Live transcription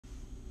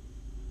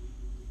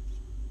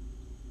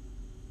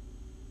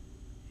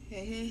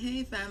Hey, hey,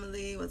 hey,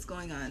 family, what's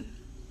going on?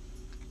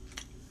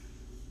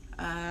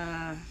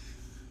 I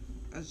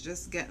was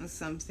just getting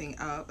something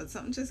out, but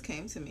something just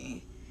came to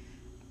me.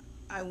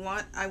 I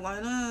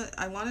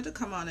wanted to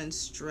come on and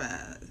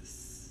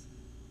stress.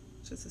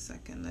 Just a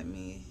second, let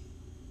me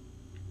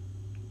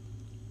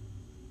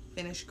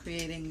finish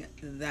creating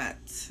that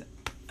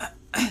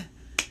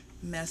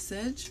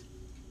message.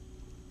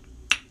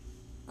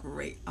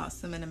 Great,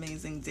 awesome, and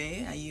amazing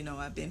day.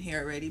 I've been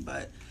here already,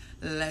 but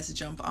let's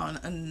jump on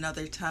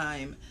another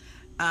time.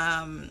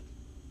 Um,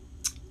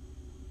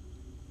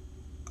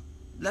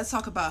 let's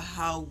talk about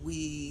how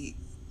we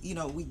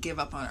give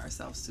up on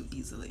ourselves too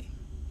easily,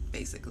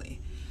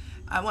 basically.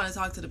 I want to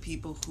talk to the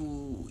people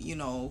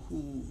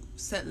who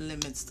set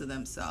limits to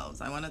themselves.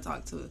 I want to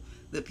talk to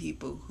the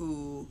people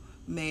who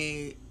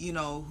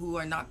who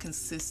are not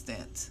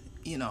consistent,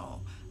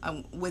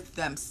 with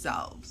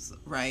themselves,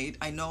 right?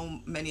 I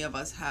know many of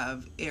us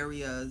have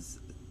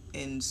areas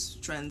in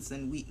strengths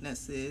and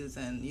weaknesses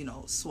and,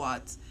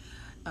 SWOTs,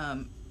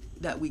 um,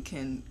 that we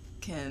can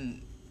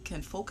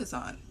focus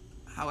on.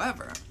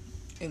 However,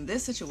 in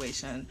this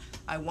situation,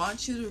 I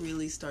want you to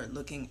really start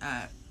looking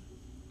at,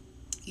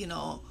 you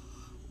know,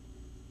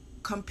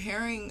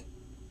 comparing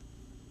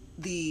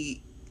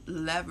the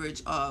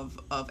leverage of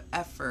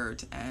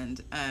effort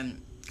and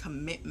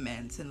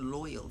commitment and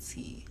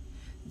loyalty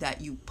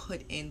that you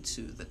put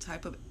into the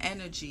type of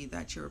energy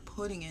that you're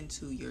putting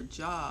into your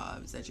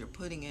jobs, that you're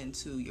putting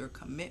into your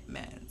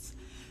commitments,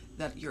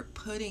 that you're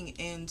putting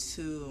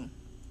into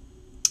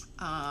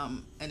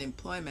an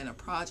employment, a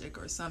project,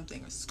 or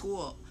something, or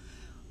school.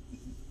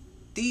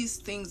 These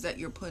things that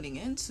you're putting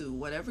into,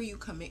 whatever you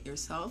commit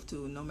yourself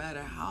to, no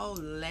matter how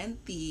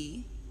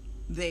lengthy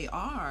they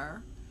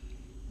are,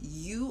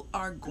 you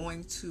are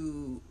going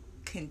to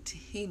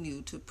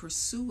continue to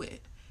pursue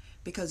it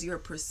because you're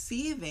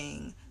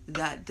perceiving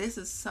that this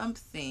is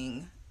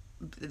something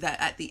that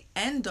at the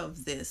end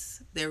of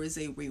this, there is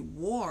a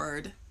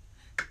reward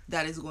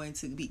that is going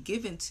to be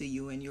given to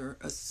you, and you're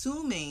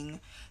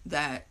assuming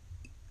that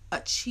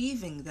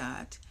achieving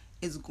that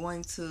is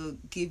going to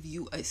give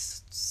you a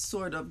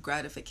sort of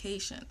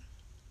gratification.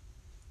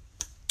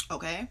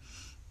 Okay?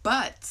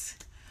 But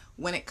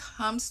when it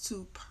comes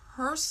to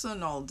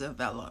personal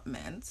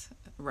development,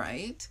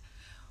 right?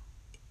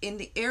 In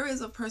the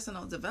areas of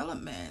personal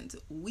development,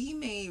 we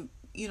may,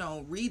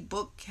 read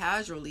book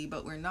casually,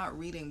 but we're not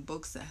reading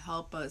books to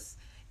help us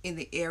in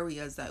the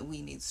areas that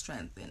we need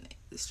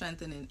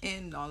strengthening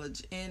in,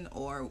 knowledge in,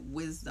 or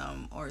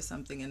wisdom, or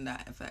something in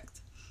that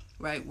effect,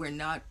 right? We're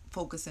not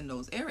focusing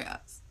those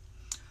areas.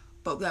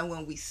 But then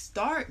when we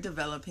start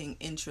developing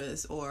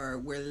interest, or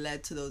we're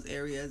led to those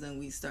areas, and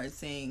we start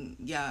saying,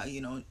 yeah,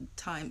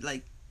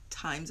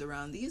 times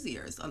around these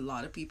years, a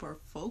lot of people are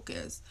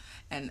focused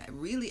and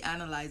really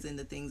analyzing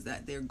the things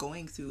that they're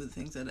going through, the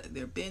things that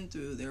they've been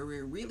through. They're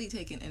really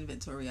taking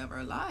inventory of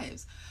our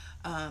lives.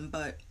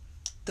 But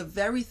the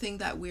very thing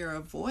that we're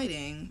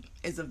avoiding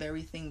is the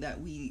very thing that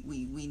we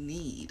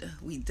need.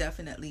 We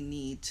definitely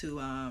need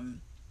to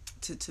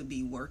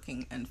be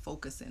working and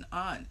focusing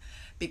on,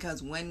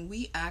 because when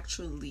we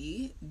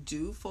actually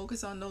do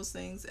focus on those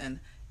things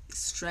and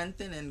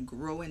strengthen and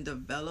grow and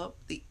develop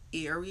the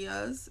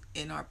areas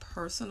in our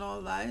personal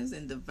lives,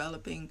 and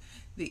developing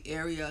the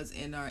areas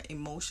in our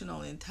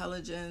emotional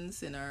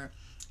intelligence, in our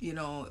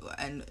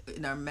and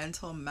in our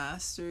mental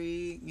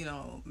mastery,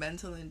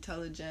 mental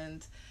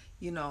intelligence,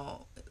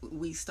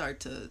 we start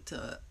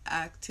to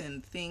act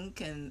and think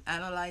and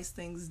analyze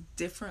things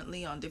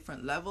differently on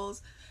different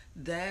levels.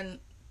 Then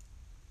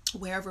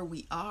wherever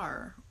we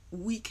are,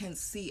 we can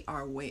see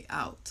our way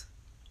out,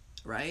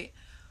 right?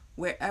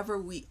 Wherever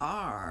we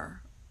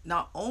are,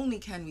 not only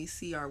can we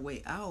see our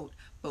way out,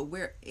 but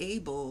we're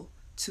able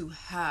to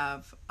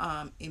have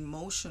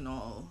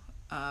emotional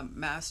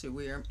mastery.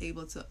 We are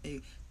able to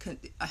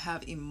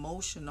have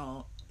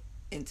emotional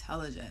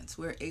intelligence.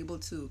 We're able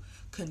to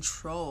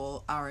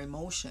control our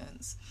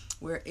emotions.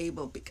 We're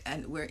able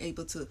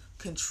to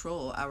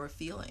control our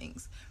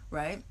feelings,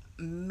 right?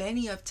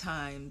 Many of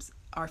times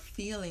our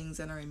feelings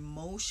and our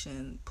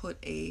emotion put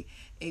a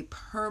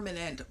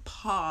permanent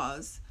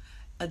pause,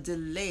 a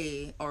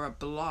delay, or a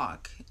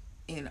block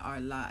in our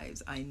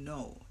lives. I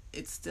know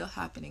it's still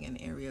happening in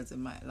areas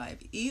in my life,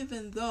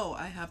 even though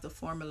I have the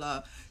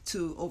formula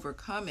to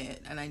overcome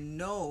it, and I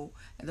know,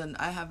 and then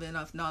I have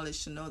enough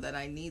knowledge to know that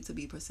I need to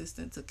be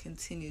persistent to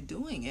continue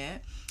doing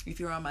it. If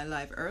you're on my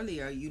live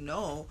earlier, you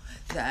know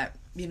that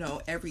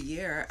every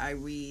year I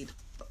read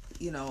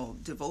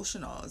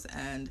devotionals,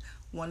 and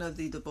one of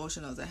the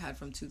devotionals I had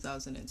from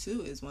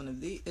 2002 is one of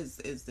the is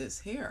this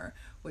here,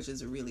 which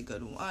is a really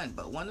good one.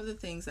 But one of the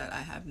things that I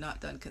have not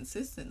done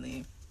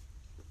consistently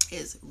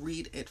is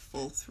read it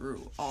full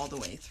through, all the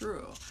way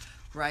through,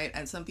 right?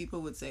 And some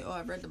people would say, oh,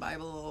 I've read the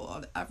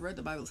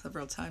Bible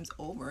several times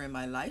over in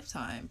my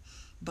lifetime,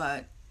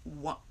 but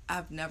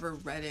I've never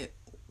read it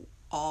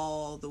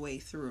all the way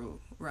through,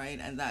 right?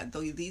 And that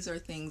though these are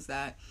things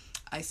that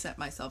I set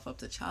myself up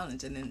to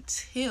challenge, and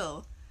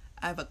until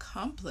I've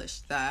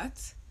accomplished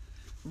that,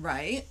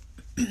 right,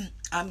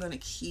 I'm going to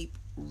keep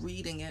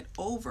reading it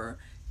over.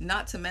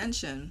 Not to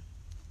mention,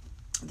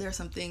 there are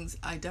some things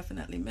I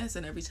definitely miss,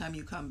 and every time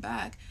you come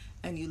back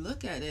and you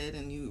look at it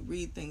and you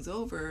read things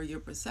over, your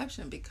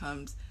perception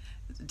becomes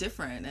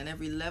different, and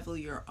every level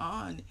you're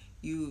on,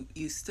 you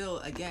still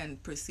again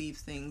perceive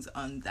things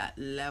on that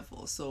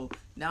level. So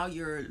now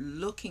you're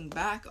looking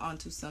back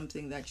onto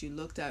something that you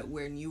looked at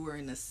when you were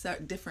in a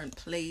different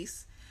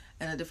place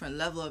and a different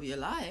level of your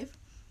life.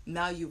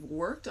 Now you've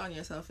worked on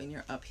yourself and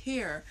you're up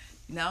here.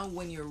 Now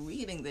when you're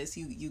reading this,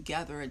 you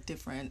gather a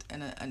different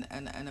and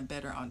a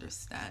better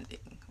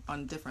understanding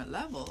on different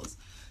levels.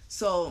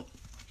 So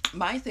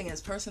my thing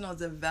is, personal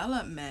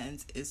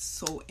development is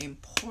so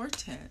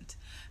important,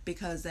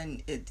 because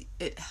then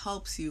it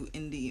helps you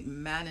in the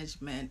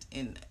management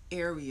in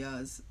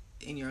areas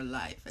in your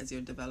life as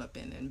you're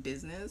developing in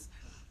business,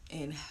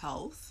 in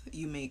health.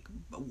 You make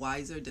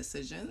wiser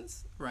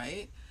decisions,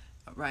 right?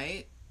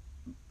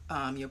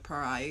 Your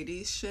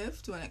priorities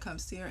shift when it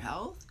comes to your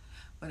health,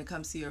 when it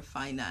comes to your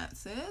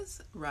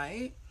finances,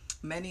 right?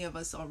 Many of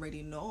us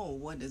already know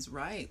what is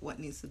right, what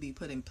needs to be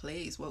put in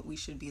place, what we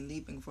should be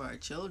leaving for our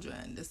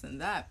children, this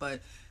and that. But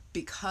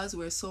because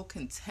we're so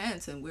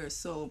content and we're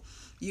so,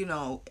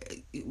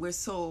 we're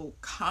so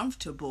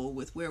comfortable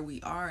with where we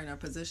are in our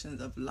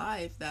positions of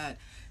life, that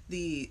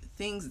the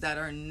things that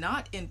are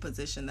not in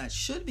position that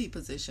should be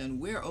positioned,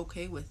 we're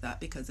okay with that,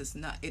 because it's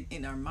not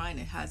in our mind,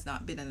 it has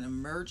not been an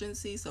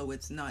emergency, so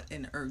it's not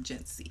an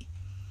urgency,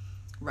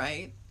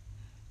 right?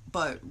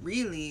 But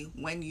really,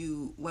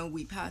 when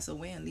we pass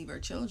away and leave our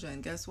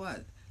children, guess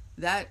what?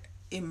 That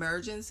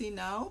emergency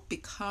now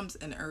becomes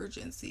an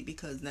urgency,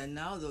 because then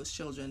now those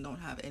children don't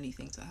have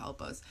anything to help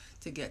us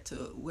to get to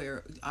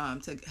where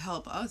to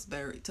help us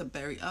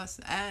bury us,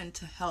 and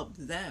to help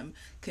them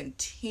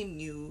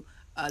continue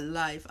a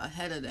life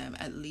ahead of them,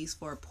 at least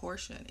for a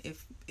portion,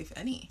 if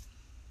any.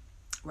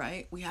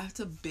 Right? We have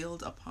to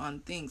build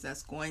upon things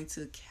that's going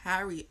to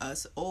carry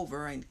us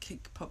over and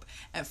kick up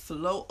and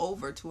flow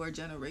over to our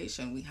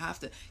generation. We have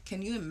to.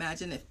 Can you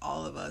imagine if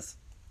all of us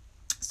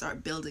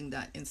start building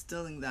that,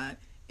 instilling that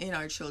in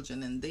our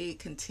children, and they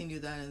continue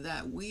that and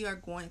that? We are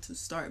going to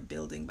start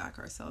building back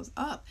ourselves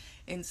up.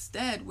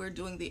 Instead, we're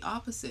doing the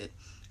opposite.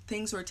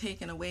 Things were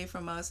taken away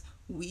from us,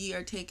 we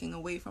are taking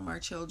away from our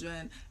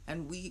children,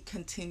 and we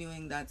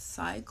continuing that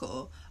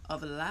cycle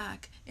of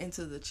lack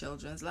into the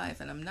children's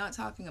life. And I'm not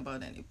talking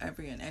about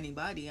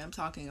anybody. I'm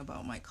talking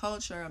about my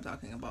culture. I'm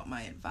talking about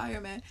my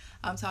environment.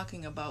 I'm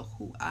talking about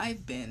who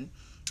I've been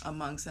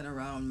amongst and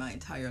around my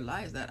entire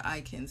life, that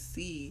I can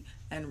see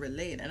and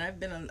relate. And I've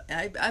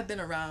been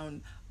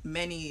around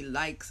many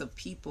likes of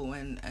people,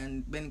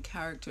 and many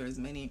characters,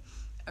 many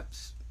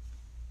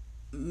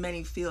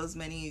fields,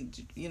 many,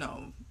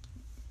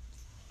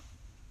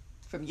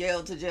 from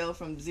Yale to jail,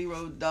 from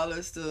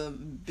 $0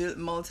 to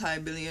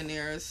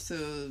multi-billionaires,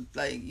 to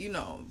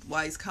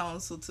wise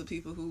counsel, to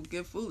people who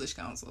give foolish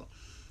counsel.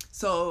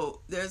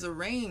 So there's a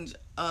range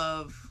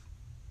of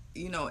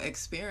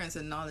experience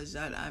and knowledge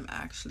that I'm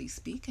actually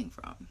speaking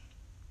from.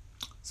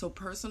 So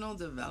personal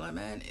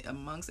development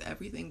amongst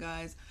everything,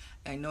 guys.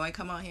 I know I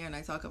come out here and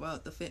I talk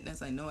about the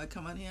fitness. I know I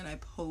come out here and I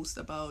post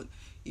about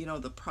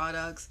the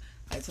products.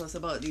 I post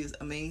about these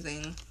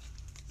amazing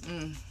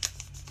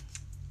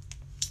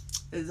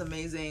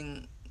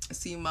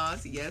sea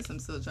moss. Yes, I'm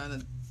still trying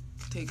to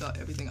take out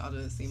everything out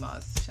of the sea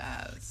moss.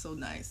 Child, it's so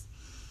nice.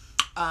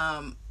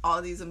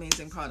 All these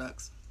amazing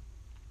products,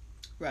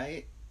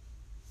 right?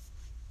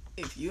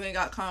 If you ain't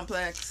got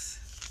complex,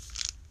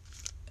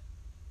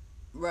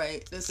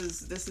 right? This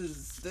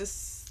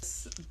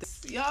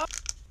y'all.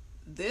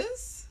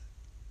 This,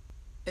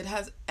 it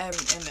has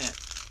everything in it.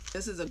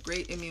 This is a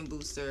great immune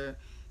booster.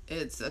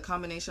 It's a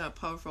combination of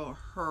powerful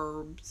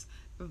herbs,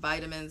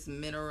 vitamins,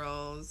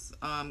 minerals,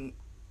 all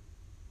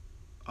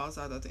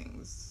other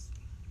things.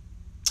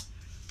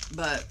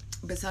 But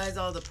besides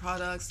all the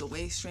products, the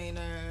waist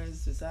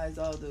trainers, besides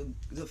all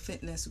the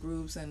fitness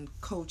groups and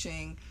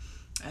coaching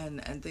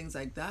and things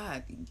like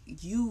that,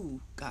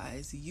 you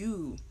guys,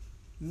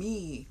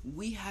 me,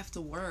 we have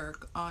to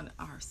work on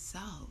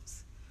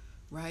ourselves,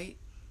 right?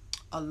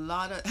 I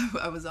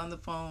was on the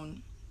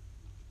phone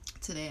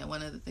today, and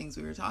one of the things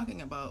we were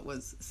talking about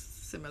was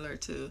similar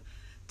to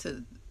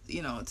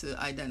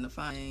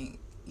identifying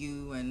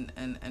you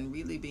and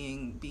really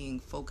being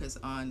focused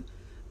on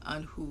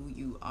who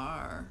you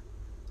are,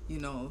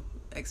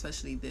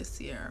 especially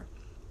this year.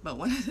 But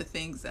one of the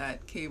things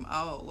that came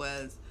out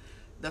was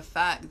the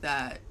fact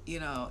that,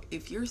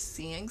 if you're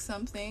seeing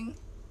something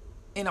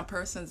in a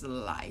person's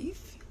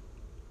life,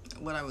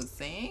 what I was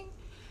saying,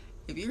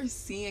 if you're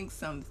seeing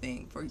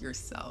something for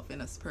yourself in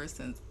a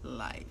person's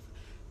life,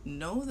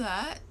 know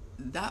that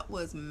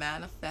was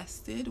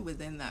manifested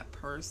within that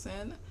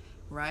person,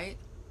 right,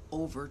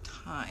 over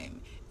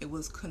time. It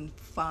was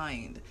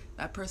confined.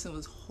 That person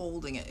was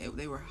holding it.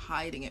 They were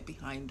hiding it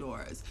behind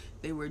doors.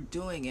 They were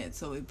doing it.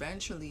 So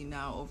eventually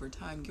now over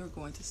time, you're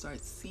going to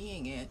start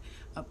seeing it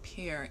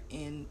appear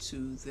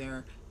into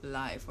their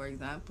life. For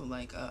example,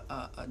 like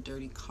a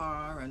dirty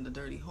car and the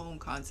dirty home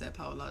concept,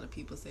 how a lot of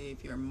people say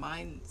if your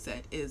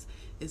mindset is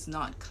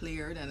not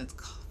cleared and it's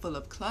full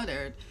of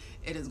cluttered,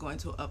 it is going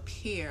to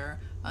appear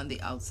on the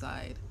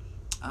outside,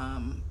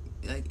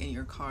 like in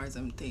your cars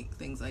and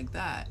things like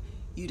that.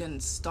 You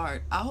didn't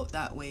start out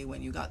that way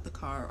when you got the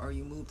car or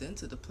you moved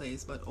into the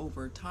place, but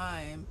over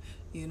time,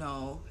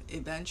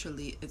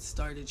 eventually it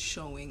started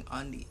showing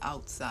on the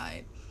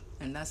outside.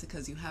 And that's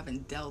because you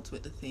haven't dealt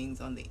with the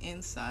things on the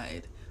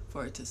inside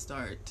for it to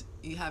start.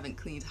 You haven't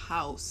cleaned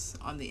house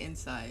on the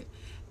inside,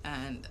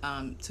 and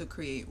to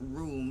create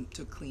room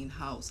to clean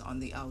house on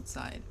the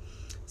outside.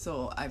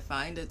 So I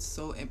find it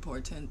so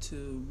important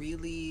to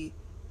really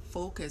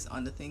focus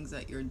on the things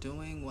that you're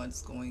doing,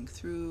 what's going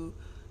through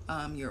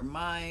your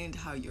mind,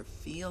 how you're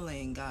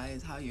feeling,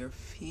 guys, how you're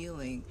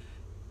feeling.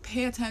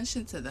 Pay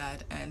attention to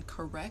that and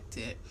correct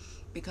it,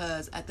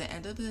 because at the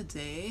end of the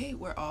day,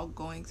 we're all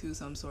going through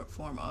some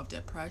form of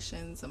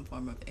depression, some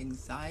form of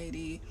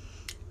anxiety,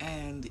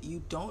 and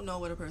you don't know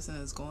what a person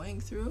is going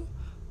through,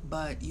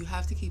 but you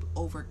have to keep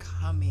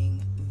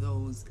overcoming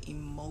those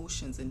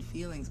emotions and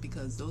feelings,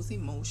 because those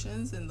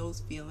emotions and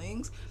those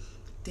feelings,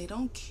 they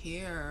don't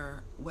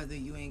care whether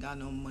you ain't got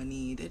no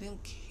money. They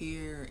don't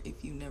care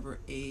if you never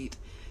ate.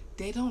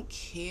 They don't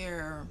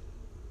care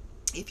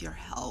if your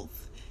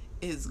health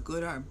is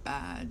good or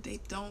bad.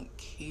 They don't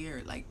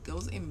care. Like,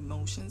 those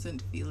emotions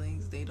and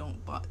feelings, they don't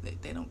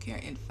care.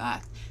 In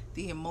fact,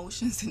 the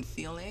emotions and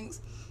feelings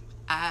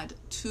add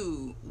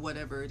to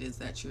whatever it is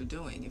that you're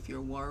doing. If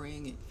you're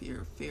worrying, if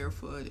you're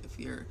fearful, if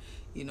you're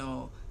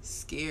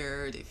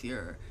scared, if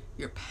you're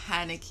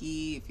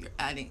panicky, if you're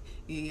having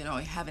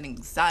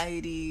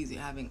anxieties,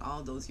 you're having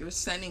all those, you're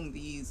sending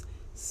these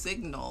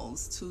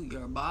signals to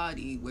your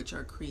body, which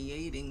are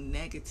creating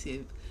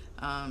negative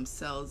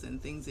cells and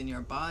things in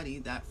your body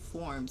that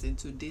forms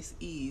into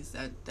dis-ease,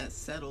 that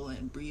settle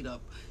and breed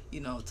up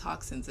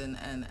toxins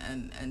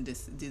and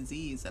this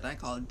disease that I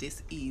call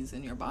dis-ease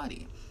in your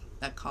body,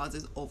 that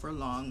causes over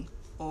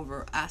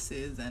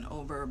acids and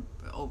over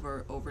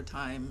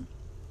time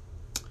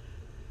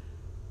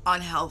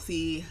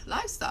unhealthy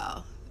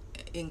lifestyle.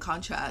 In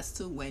contrast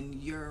to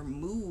when your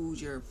mood,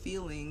 your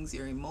feelings,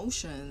 your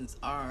emotions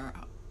are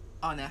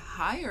on a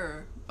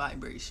higher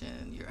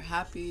vibration, you're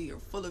happy, you're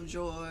full of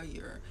joy,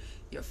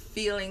 you're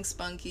feeling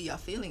spunky, you're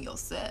feeling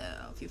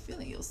yourself,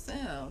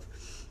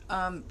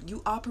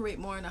 you operate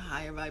more in a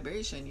higher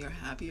vibration. You're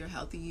happy, you're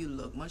healthy, you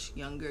look much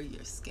younger,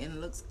 your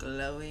skin looks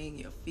glowing,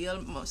 you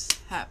feel much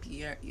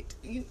happier.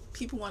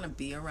 People want to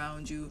be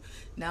around you.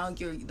 Now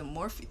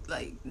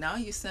now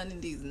you're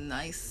sending these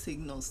nice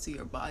signals to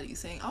your body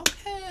saying,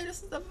 okay,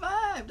 this is the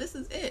vibe, this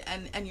is it.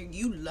 And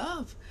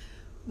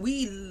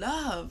we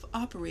love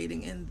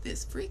operating in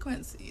these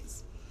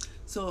frequencies.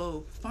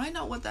 So find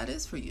out what that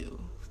is for you.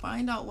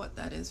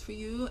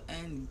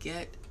 And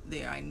get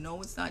there. I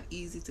know it's not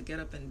easy to get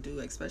up and do,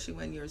 especially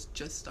when you're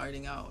just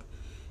starting out.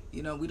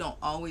 We don't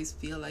always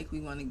feel like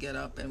we want to get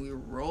up, and we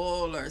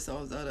roll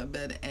ourselves out of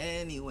bed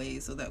anyway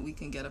so that we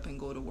can get up and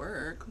go to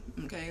work.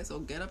 Okay, so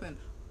get up and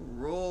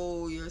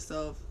roll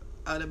yourself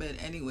out of bed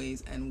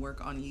anyways and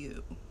work on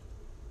you,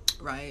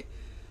 right?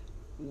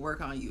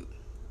 Work on you.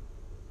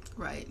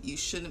 Right? You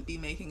shouldn't be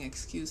making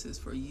excuses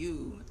for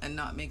you and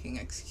not making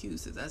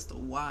excuses as to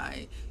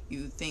why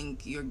you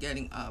think you're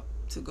getting up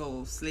to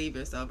go slave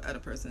yourself at a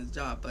person's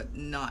job, but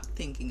not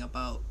thinking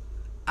about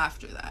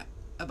after that,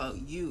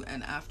 about you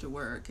and after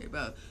work,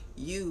 about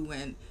you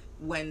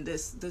when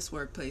this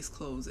workplace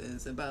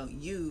closes, about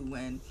you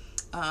when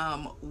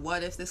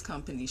what if this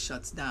company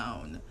shuts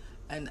down,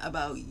 and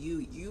about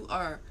you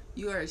are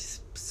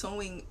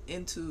sowing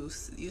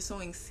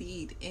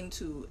seed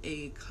into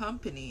a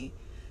company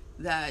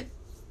that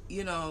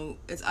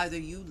it's either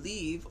you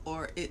leave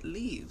or it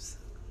leaves.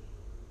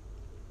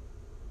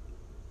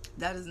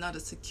 That is not a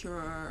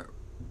secure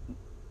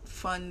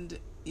fund.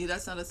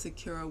 That's not a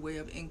secure way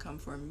of income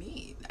for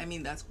me. I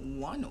mean, that's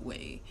one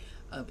way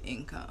of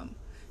income.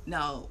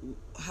 Now,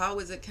 how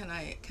is it? Can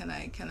I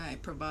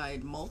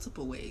provide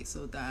multiple ways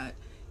so that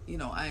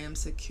I am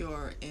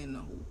secure in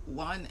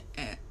one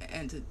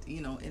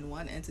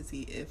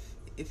entity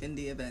if in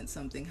the event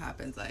something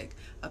happens, like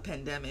a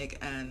pandemic.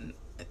 And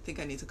I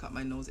think I need to cut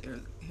my nose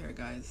hair,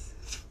 guys.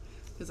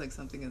 Feels like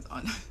something is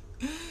on.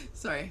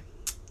 Sorry,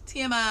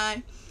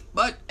 TMI.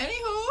 But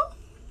anywho,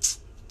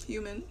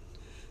 human.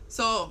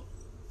 So,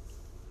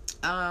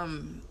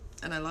 and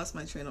I lost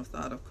my train of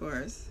thought, of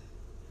course,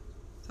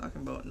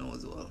 talking about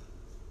nose well.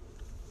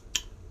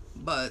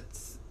 But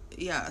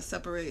yeah,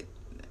 separate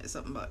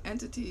something about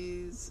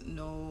entities.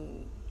 No,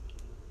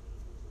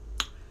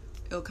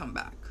 it'll come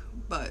back.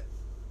 But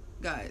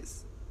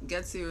guys,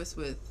 get serious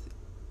with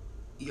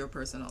your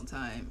personal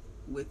time,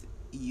 with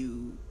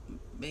you.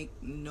 Make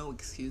no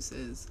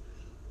excuses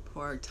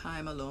for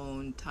time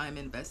alone, time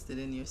invested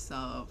in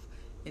yourself,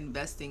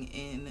 investing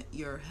in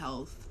your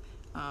health,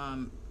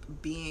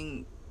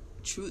 being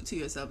true to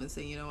yourself and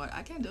saying, you know what,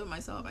 I can't do it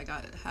myself. I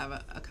got to have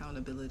an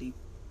accountability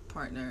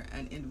partner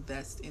and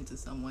invest into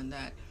someone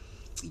that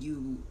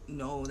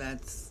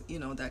that's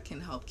that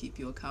can help keep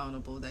you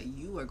accountable, that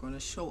you are going to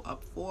show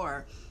up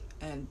for,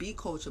 and be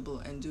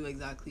coachable and do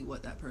exactly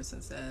what that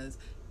person says.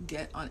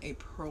 Get on a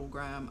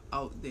program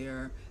out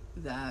there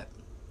that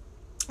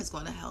is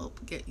going to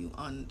help get you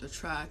on the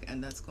track,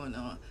 and that's going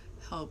to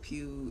help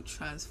you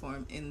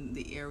transform in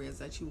the areas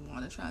that you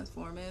want to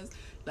transform in.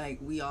 Like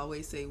we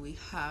always say, we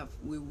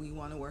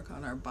want to work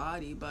on our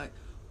body, but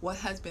what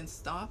has been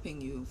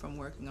stopping you from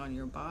working on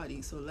your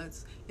body? So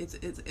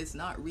it's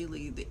not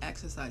really the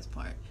exercise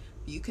part.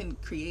 You can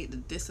create the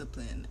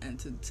discipline and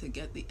to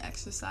get the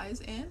exercise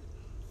in,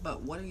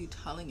 but what are you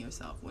telling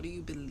yourself? What are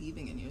you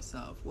believing in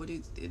yourself?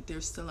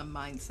 There's still a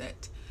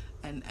mindset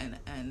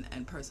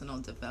and personal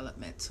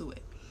development to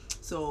it.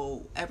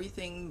 So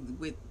everything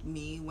with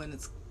me, when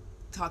it's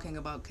talking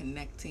about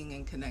connecting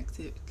and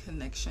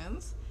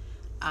connections,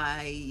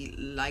 I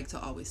like to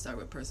always start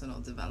with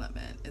personal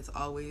development. It's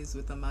always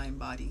with the mind,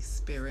 body,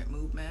 spirit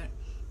movement.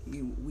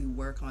 We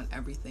work on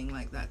everything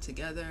like that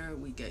together.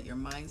 We get your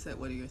mindset.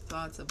 What are your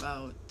thoughts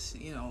about,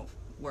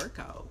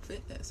 workout,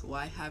 fitness?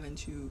 Why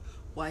can't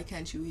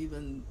you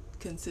even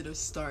consider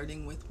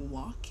starting with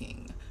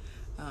walking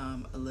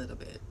a little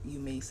bit? You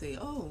may say,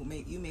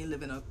 you may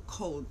live in a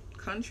cold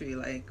country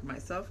like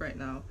myself right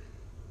now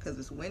because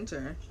it's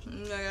winter.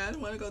 I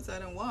don't want to go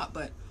outside and walk,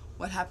 but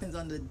what happens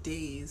on the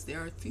days?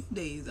 There are a few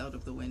days out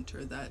of the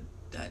winter that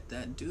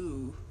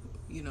do,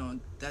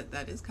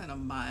 that is kind of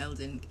mild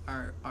and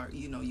are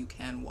you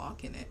can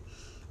walk in it.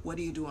 What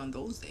do you do on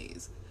those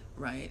days,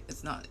 right?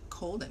 It's not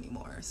cold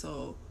anymore.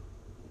 So,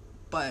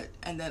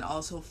 and then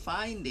also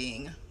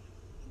finding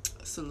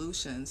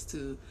solutions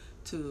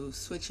to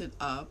switch it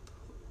up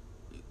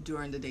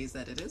during the days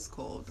that it is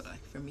cold.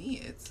 Like for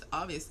me, it's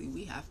obviously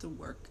we have to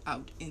work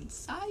out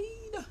inside.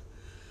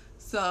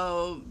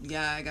 So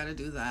yeah, I gotta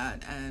do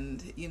that,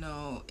 and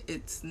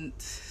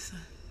it's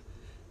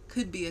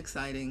could be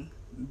exciting,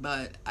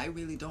 but I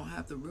really don't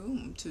have the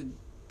room to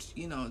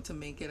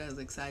make it as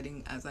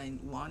exciting as I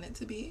want it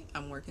to be.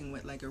 I'm working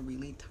with like a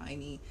really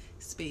tiny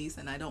space,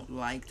 and I don't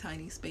like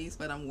tiny space,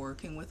 but I'm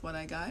working with what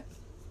I got.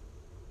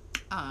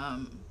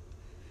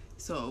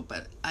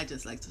 But I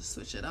just like to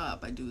switch it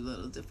up. I do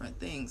little different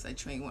things. I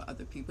train with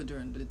other people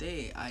during the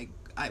day. I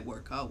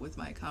work out with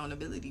my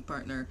accountability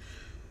partner.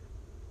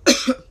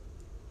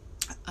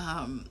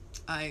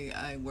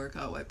 I work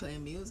out by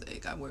playing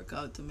music. I work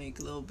out to make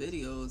little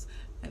videos,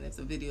 and if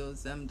the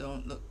videos them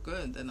don't look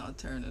good, then I'll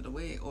turn it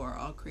away, or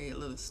I'll create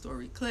little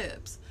story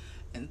clips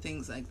and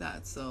things like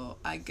that. So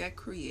I get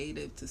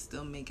creative to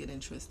still make it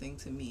interesting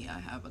to me. I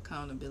have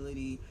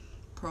accountability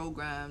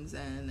programs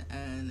and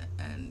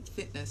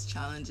fitness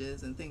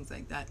challenges and things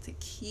like that to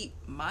keep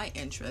my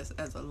interest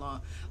as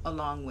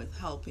along with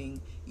helping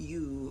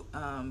you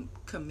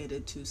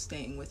committed to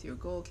staying with your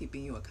goal,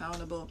 keeping you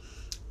accountable,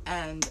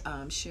 and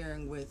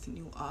sharing with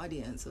new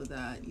audience, so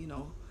that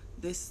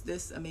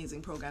this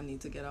amazing program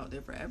needs to get out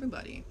there for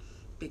everybody.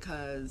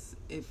 Because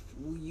if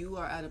you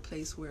are at a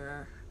place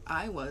where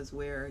I was,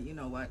 where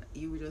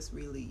you were just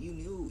really,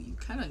 you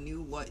kind of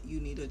knew what you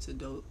needed to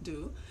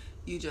do.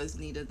 You just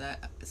needed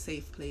that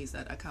safe place,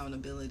 that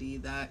accountability,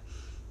 that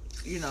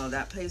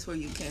that place where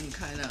you can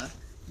kind of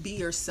be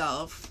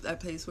yourself,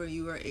 that place where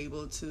you are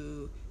able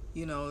to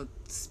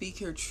speak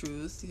your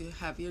truth, you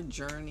have your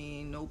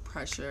journey, no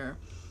pressure,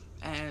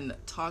 and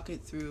talk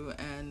it through,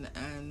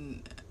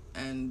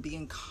 and be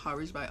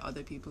encouraged by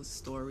other people's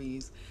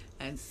stories,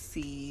 and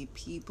see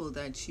people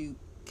that you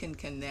can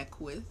connect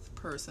with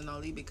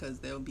personally, because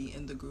they'll be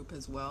in the group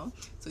as well.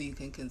 So you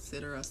can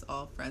consider us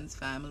all friends,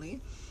 family,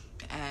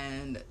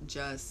 and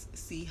just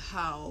see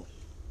how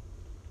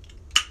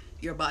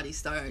your body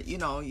start, you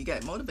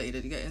get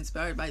motivated, you get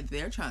inspired by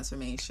their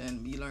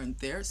transformation, you learn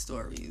their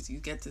stories, you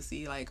get to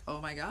see like, oh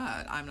my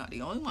God, I'm not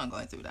the only one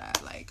going through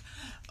that, like,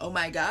 oh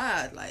my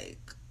God, like,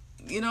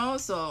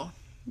 so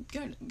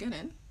get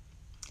in,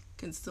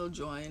 can still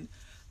join.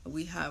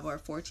 We have our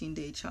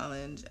 14-day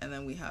challenge, and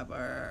then we have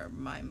our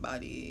mind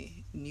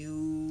body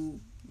new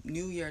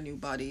year new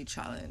body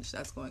challenge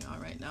that's going on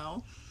right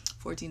now.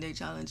 14-day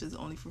challenge is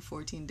only for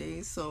 14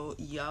 days. So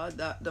yeah,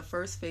 that the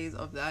first phase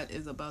of that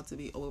is about to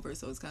be over,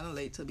 so it's kind of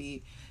late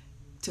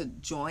to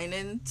join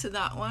into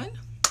that one.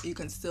 You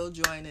can still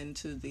join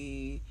into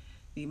the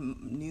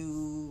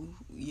new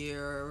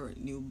year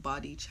new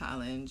body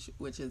challenge,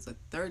 which is a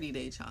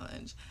 30-day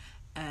challenge,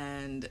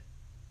 and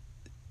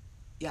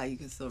yeah, you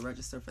can still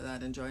register for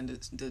that and join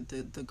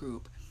the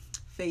group.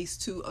 Phase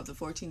 2 of the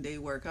 14-day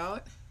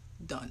workout,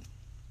 done.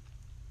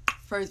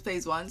 Phase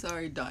 1's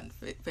already done.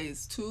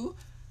 Phase 2,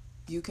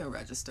 you can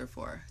register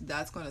for.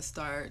 That's going to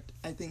start,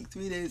 I think,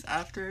 3 days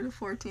after the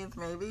 14th,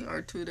 maybe,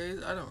 or 2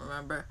 days. I don't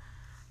remember.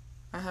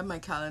 I have my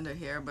calendar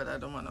here, but I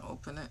don't want to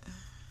open it.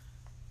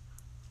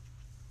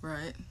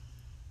 Right?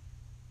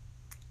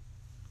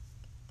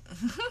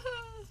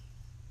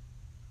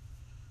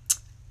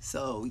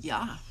 So,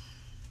 yeah.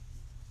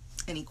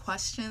 Any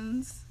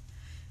questions?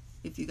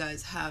 If you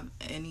guys have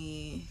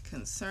any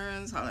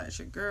concerns, holla at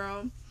your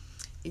girl.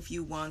 If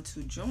you want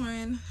to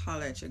join,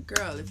 holla at your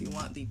girl. If you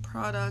want the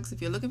products,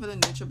 if you're looking for the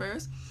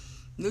NutraBurst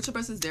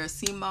is there.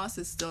 Sea moss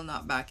is still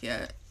not back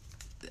yet.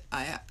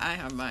 I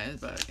have mine,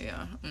 but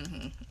yeah,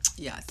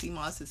 yeah, sea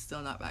moss is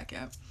still not back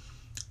yet.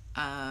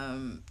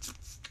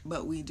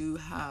 But we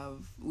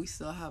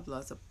still have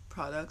lots of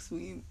products.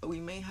 We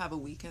may have a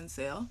weekend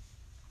sale,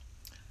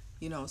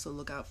 so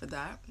look out for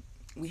that.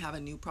 We have a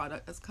new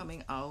product that's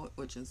coming out,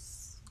 which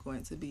is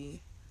going to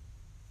be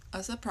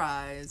a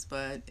surprise,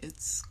 but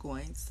it's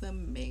going to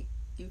make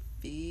you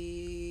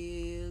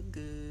feel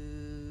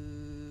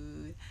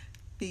good.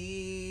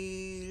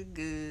 Feel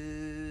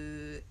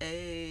good.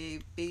 Hey,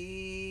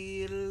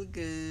 feel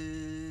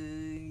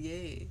good.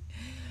 Yeah.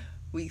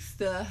 We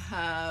still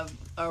have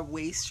our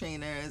waist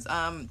trainers.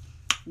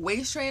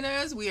 Waist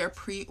trainers, we are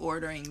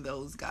pre-ordering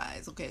those,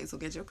 guys. Okay, so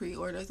get your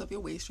pre-orders of your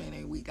waist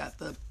trainer. We got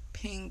the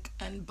pink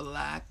and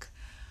black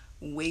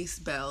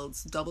waist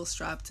belts, double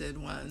strapped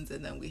ones,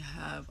 and then we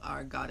have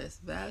our goddess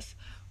vest,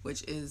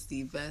 which is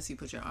the vest you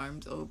put your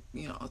arms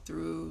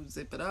through,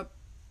 zip it up,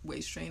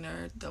 waist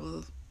trainer,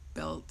 double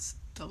belts,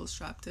 double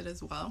strapped it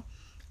as well.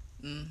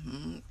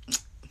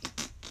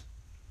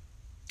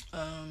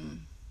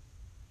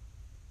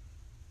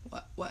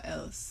 What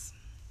else?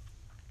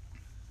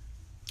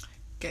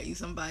 Get you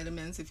some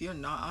vitamins. If you're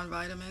not on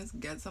vitamins,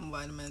 get some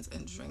vitamins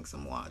and drink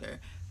some water.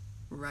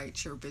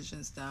 Write your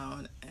visions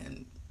down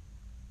and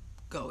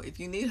go. If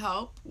you need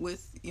help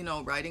with,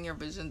 writing your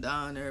vision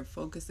down or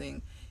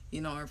focusing,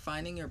 or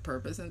finding your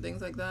purpose and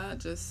things like that,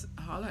 just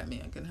holler at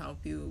me. I can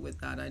help you with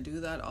that. I do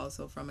that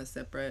also from a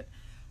separate,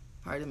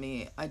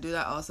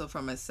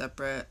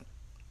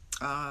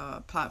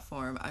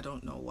 platform. I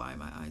don't know why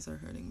my eyes are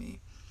hurting me,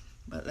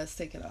 but let's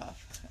take it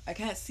off. I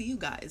can't see you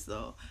guys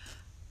though.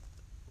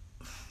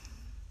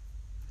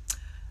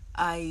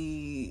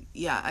 I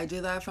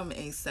do that from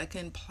a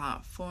second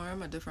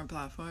platform, a different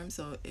platform.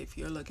 So if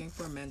you're looking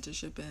for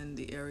mentorship in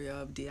the area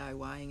of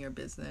DIYing your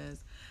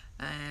business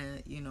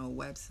and,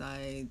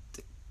 website,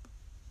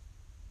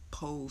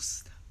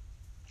 post,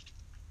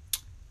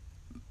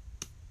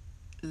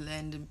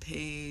 landing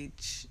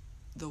page,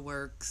 the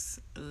works,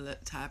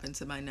 tap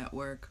into my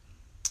network.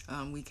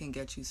 We can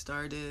get you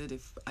started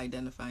if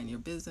identifying your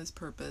business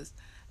purpose,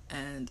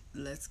 and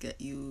let's get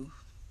you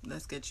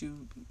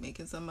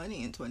making some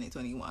money in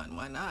 2021.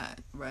 Why not,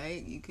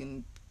 right? You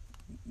can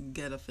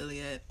get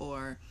affiliate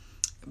or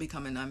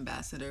become an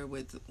ambassador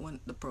with one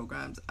of the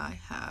programs I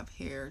have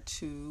here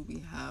too. We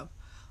have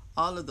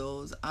all of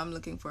those. I'm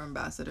looking for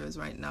ambassadors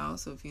right now,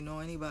 so if you know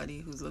anybody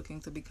who's looking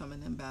to become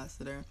an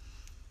ambassador,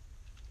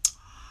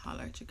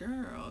 holler at your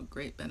girl.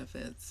 Great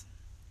benefits,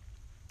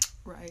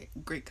 right?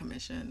 Great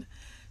commission.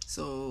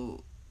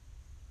 So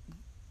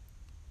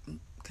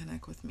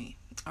connect with me.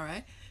 All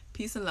right,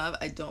 peace and love.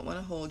 I don't want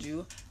to hold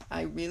you.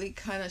 I really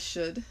kind of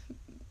should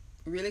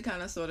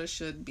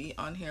be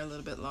on here a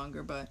little bit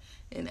longer, but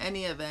in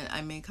any event,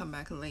 I may come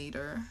back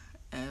later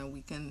and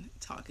we can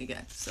talk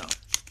again. So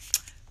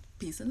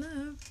peace and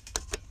love.